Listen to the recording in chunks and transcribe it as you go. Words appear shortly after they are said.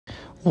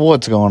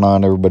What's going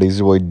on, everybody? It's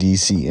your boy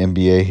DC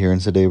NBA here,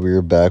 and today we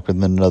are back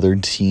with another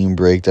team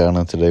breakdown.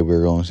 And today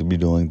we're going to be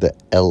doing the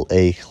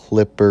LA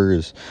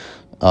Clippers.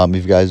 If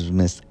you guys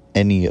missed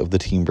any of the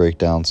team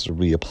breakdowns, there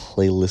will be a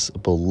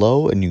playlist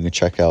below, and you can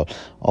check out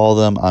all of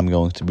them. I'm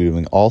going to be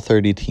doing all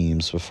 30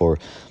 teams before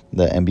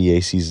the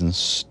NBA season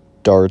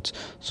starts,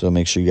 so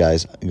make sure you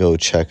guys go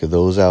check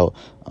those out.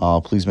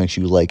 Please make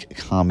sure you like,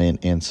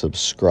 comment, and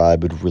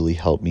subscribe. It would really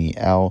help me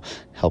out,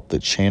 help the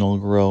channel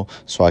grow,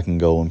 so I can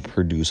go and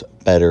produce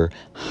better,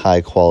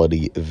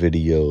 high-quality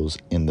videos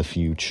in the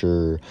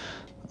future.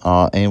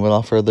 And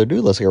without further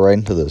ado, let's get right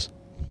into this.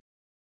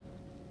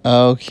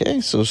 Okay,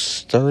 so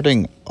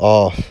starting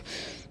off,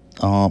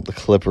 the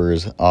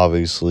Clippers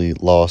obviously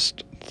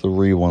lost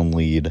 3-1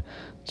 lead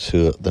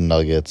to the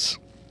Nuggets,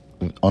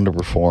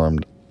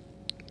 underperformed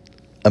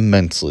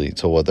immensely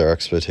to what their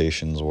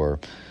expectations were.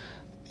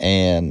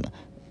 And,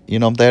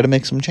 they had to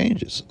make some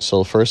changes. So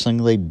the first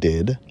thing they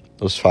did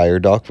was fire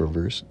Doc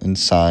Rivers and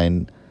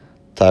sign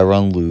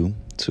Tyronn Lue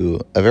to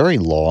a very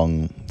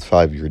long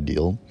 5-year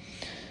deal.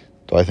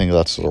 Do I think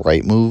that's the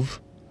right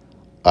move?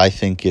 I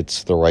think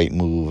it's the right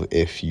move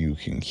if you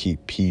can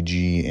keep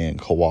PG and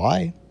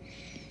Kawhi.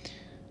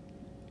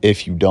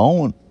 If you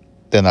don't,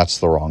 then that's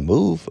the wrong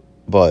move.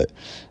 But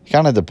it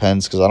kind of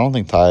depends, because I don't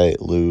think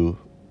Lue,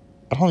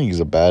 I don't think he's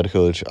a bad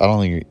coach. I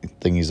don't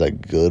think he's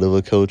that good of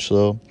a coach,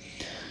 though.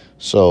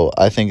 So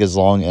I think as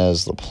long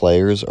as the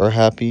players are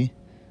happy,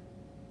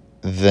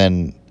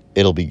 then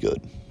it'll be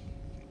good.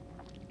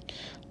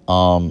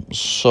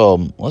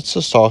 So let's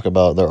just talk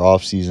about their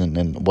offseason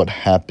and what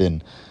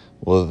happened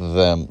with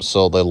them.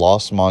 So they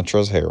lost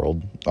Montrezl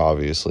Harrell,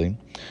 obviously.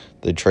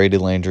 They traded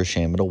Landry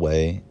Shamet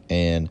away,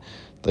 and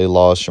they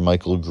lost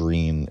Jermichael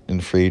Green in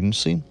free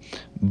agency.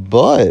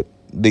 But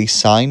they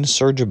signed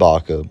Serge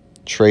Ibaka,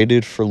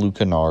 traded for Luke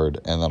Kennard,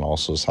 and then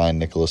also signed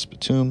Nicholas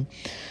Batum,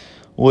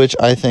 which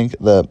I think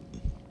that,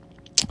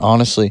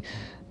 honestly,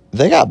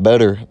 they got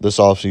better this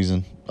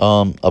offseason.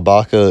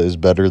 Ibaka is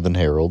better than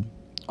Harrell.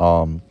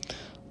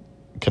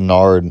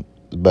 Kennard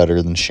is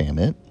better than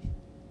Shamet.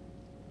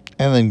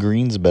 And then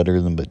Green's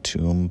better than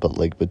Batum, but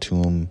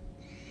Batum,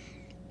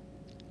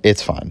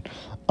 it's fine.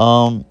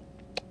 So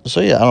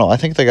yeah, I don't know. I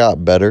think they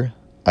got better.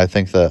 I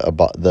think that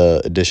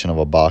the addition of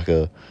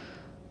Ibaka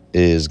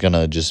is going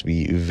to just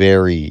be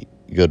very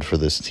good for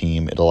this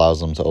team. It allows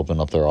them to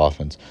open up their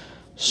offense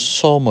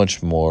so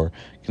much more,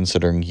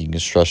 considering he can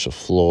stretch the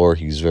floor.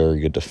 He's very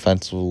good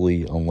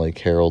defensively, unlike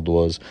Harrell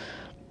was.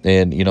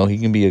 And, he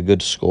can be a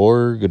good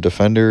scorer, good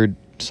defender,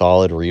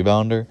 solid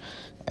rebounder.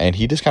 And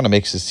he just kind of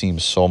makes his team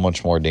so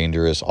much more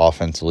dangerous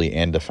offensively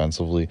and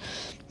defensively.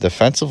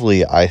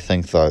 Defensively, I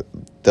think that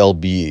they'll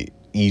be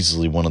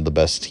easily one of the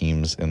best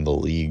teams in the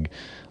league,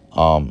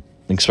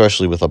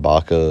 especially with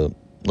Ibaka.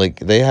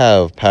 They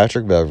have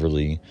Patrick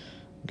Beverley,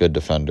 good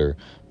defender.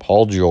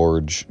 Paul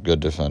George, good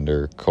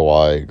defender.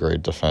 Kawhi,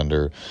 great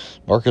defender.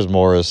 Marcus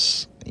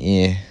Morris,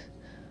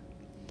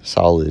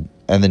 solid.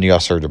 And then you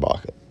got Serge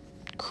Ibaka.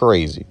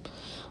 Crazy.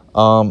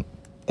 And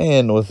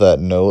with that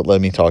note, let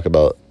me talk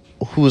about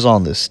who's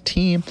on this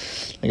team.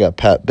 They got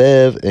Pat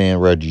Bev and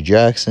Reggie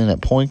Jackson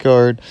at point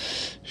guard.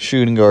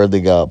 Shooting guard,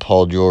 they got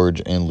Paul George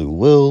and Lou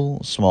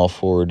Will. Small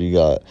forward, you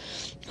got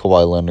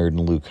Kawhi Leonard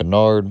and Luke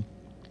Kennard.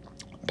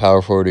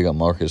 Power forward, you got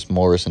Marcus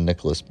Morris and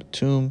Nicholas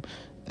Batum.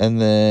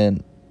 And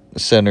then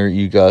center,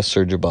 you got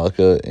Serge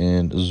Ibaka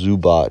and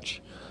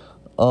Zubac.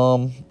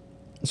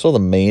 So the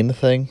main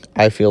thing,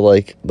 I feel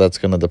like that's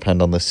going to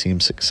depend on the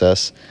team's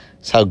success,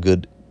 is how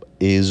good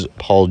is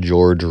Paul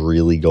George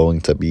really going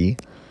to be.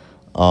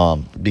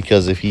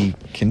 Because if he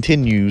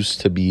continues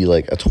to be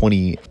a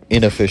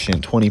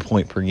inefficient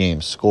 20-point per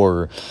game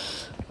scorer,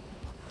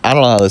 I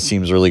don't know how this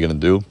team's really going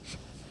to do.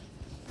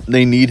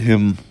 They need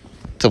him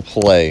to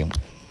play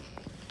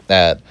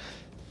at an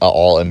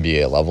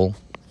all-NBA level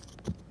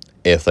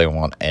if they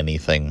want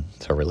anything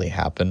to really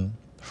happen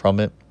from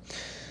it.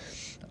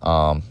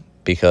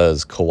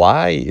 Because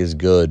Kawhi is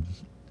good,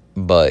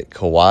 but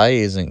Kawhi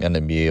isn't going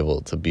to be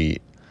able to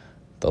beat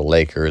the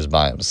Lakers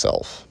by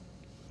himself.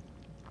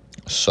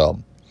 So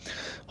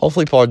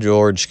hopefully Paul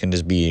George can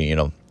just be,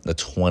 the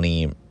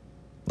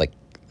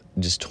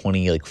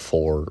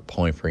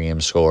 4-point per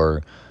game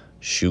scorer,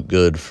 shoot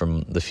good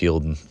from the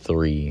field in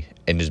 3,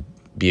 and just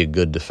be a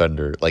good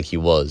defender like he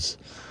was.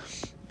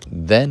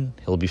 Then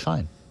he'll be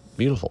fine.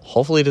 Beautiful.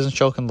 Hopefully he doesn't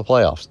choke in the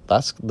playoffs.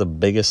 That's the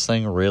biggest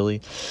thing,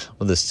 really,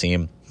 with this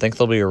team. I think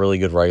they'll be a really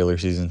good regular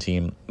season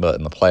team, but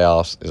in the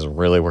playoffs is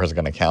really where it's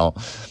going to count.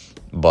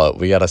 But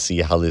we got to see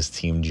how this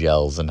team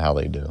gels and how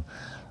they do.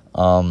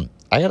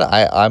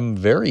 I'm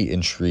very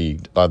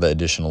intrigued by the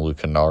addition of Luke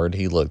Kennard.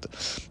 He looked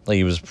like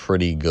he was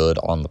pretty good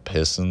on the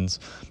Pistons.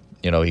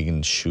 He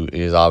can shoot.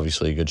 He's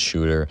obviously a good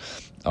shooter.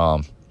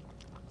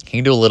 He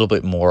can do a little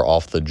bit more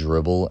off the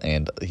dribble,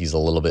 and he's a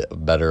little bit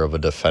better of a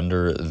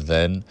defender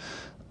than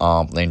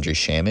Landry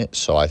Shamet.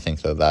 So I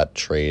think that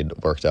trade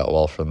worked out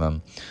well for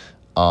them.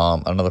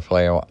 Another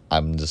player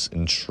I'm just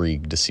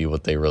intrigued to see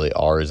what they really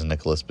are is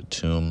Nicholas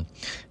Batum,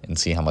 and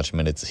see how much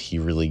minutes he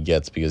really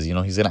gets, because, you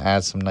know, he's going to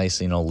add some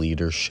nice, you know,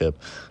 leadership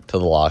to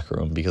the locker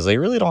room, because they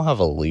really don't have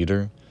a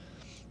leader.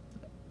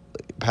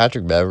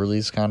 Patrick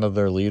Beverley's kind of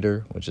their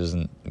leader, which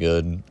isn't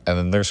good. And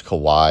then there's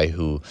Kawhi,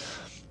 who,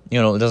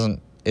 you know,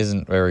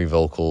 isn't very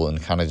vocal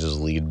and kind of just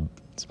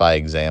leads by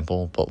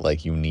example, but,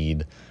 like, you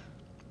need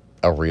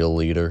a real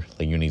leader.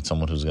 Like, you need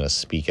someone who's going to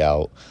speak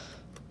out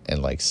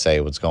and, like, say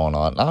what's going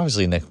on. And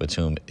obviously, Nick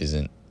Batum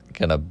isn't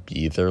going to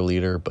be their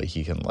leader, but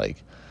he can,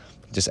 like,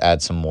 just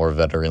add some more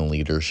veteran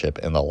leadership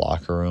in the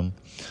locker room.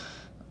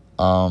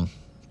 And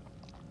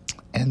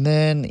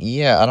then,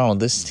 yeah, I don't know.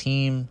 This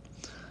team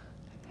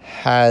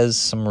has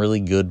some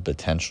really good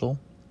potential,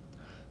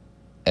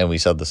 and we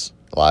said this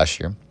last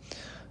year.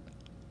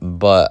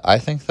 But I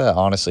think that,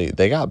 honestly,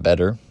 they got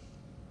better,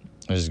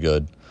 which is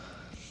good.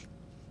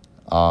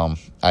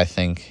 I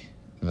think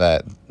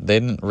that they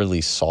didn't really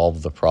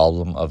solve the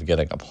problem of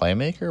getting a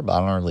playmaker, but I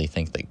don't really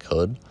think they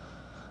could,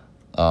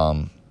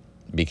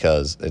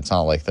 because it's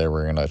not like they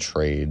were going to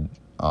trade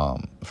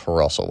for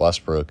Russell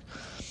Westbrook,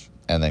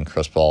 and then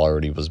Chris Paul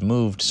already was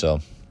moved, so,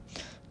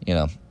 you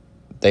know,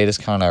 they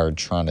just kind of are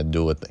trying to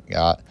do what they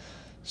got.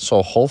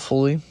 So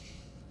hopefully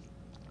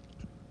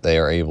they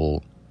are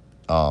able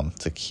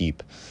to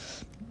keep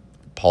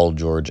Paul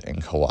George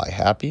and Kawhi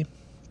happy,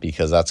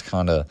 because that's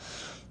kind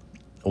of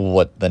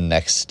what the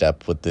next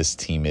step with this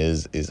team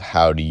is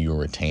how do you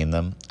retain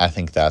them. I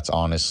think that's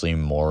honestly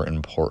more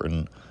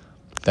important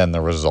than the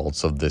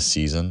results of this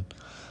season.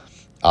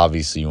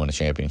 Obviously, you win a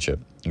championship,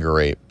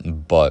 great,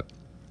 but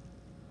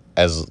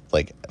as,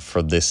 like,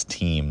 for this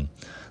team,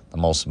 the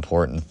most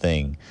important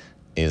thing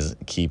is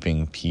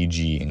keeping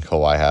PG and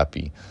Kawhi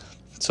happy.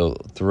 So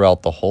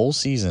throughout the whole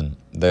season,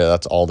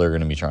 that's all they're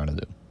going to be trying to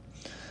do.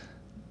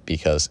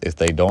 Because if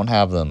they don't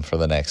have them for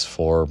the next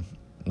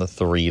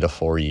 3 to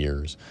 4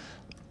 years,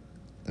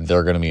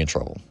 they're going to be in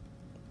trouble,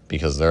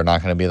 because they're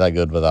not going to be that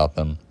good without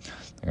them.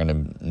 They're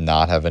going to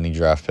not have any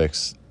draft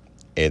picks.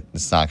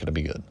 It's not going to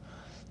be good.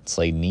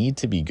 So they need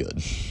to be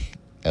good,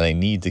 and they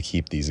need to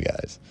keep these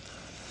guys.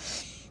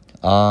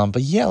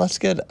 But yeah, let's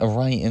get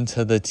right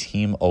into the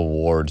team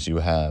awards. You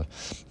have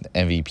the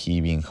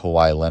MVP being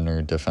Kawhi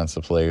Leonard,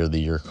 Defensive Player of the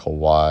Year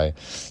Kawhi,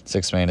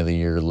 Sixth Man of the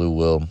Year Lou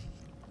Will,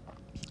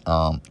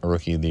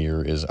 Rookie of the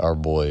Year is our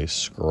boy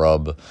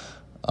Scrub.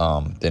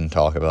 Didn't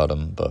talk about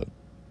him, but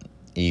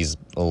he's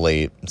a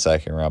late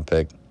second-round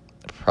pick.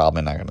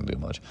 Probably not going to do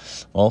much.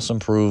 Most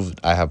Improved,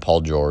 I have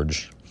Paul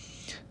George.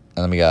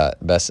 And then we got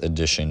Best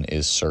Addition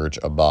is Serge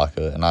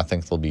Ibaka. And I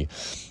think they'll be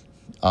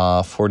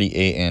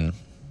 48 and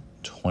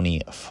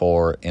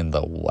 24 in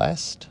the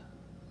West.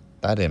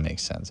 That didn't make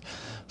sense.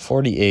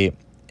 48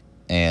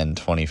 and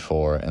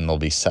 24, and they'll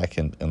be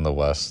second in the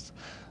West.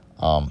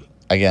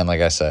 Again, like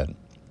I said,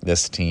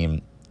 this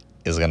team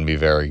is going to be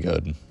very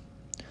good.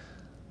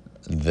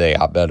 They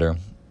got better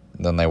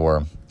than they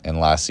were. And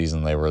last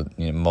season, they were,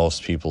 you know,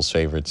 most people's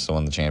favorites to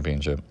win the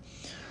championship.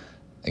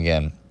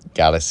 Again,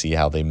 got to see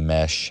how they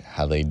mesh,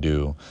 how they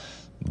do.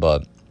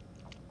 But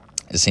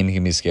this team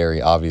can be scary.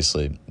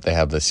 Obviously, they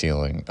have the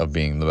ceiling of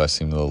being the best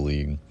team in the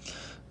league.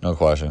 No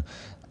question.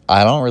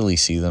 I don't really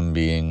see them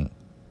being,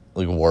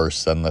 like,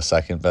 worse than the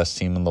second best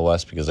team in the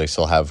West, because they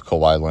still have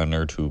Kawhi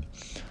Leonard, who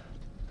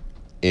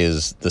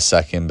is the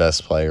second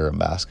best player in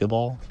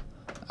basketball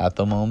at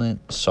the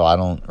moment. So I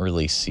don't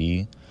really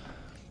see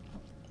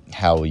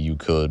how you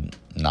could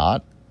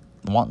not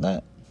want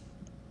that,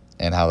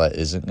 and how that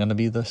isn't going to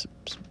be the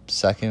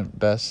second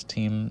best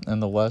team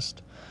in the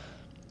West.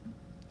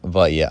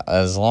 But yeah,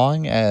 as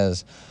long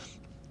as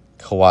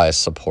Kawhi's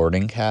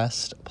supporting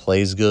cast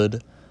plays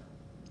good,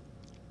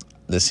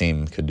 this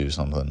team could do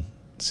something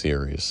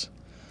serious.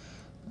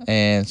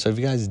 And so if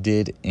you guys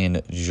did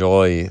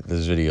enjoy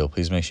this video,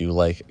 please make sure you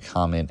like,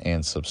 comment,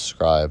 and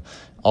subscribe.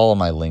 All of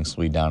my links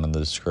will be down in the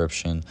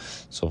description.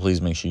 So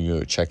please make sure you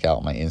go check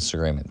out my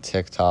Instagram and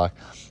TikTok.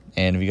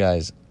 And if you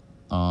guys,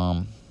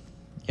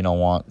 you know,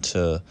 want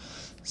to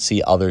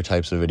see other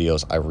types of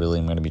videos, I really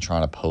am going to be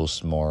trying to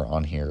post more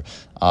on here.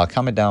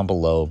 Comment down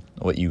below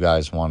what you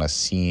guys want to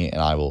see,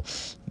 and I will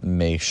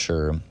make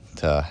sure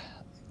to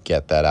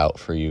get that out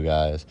for you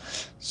guys.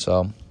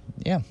 So,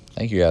 yeah,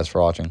 thank you guys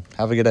for watching.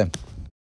 Have a good day.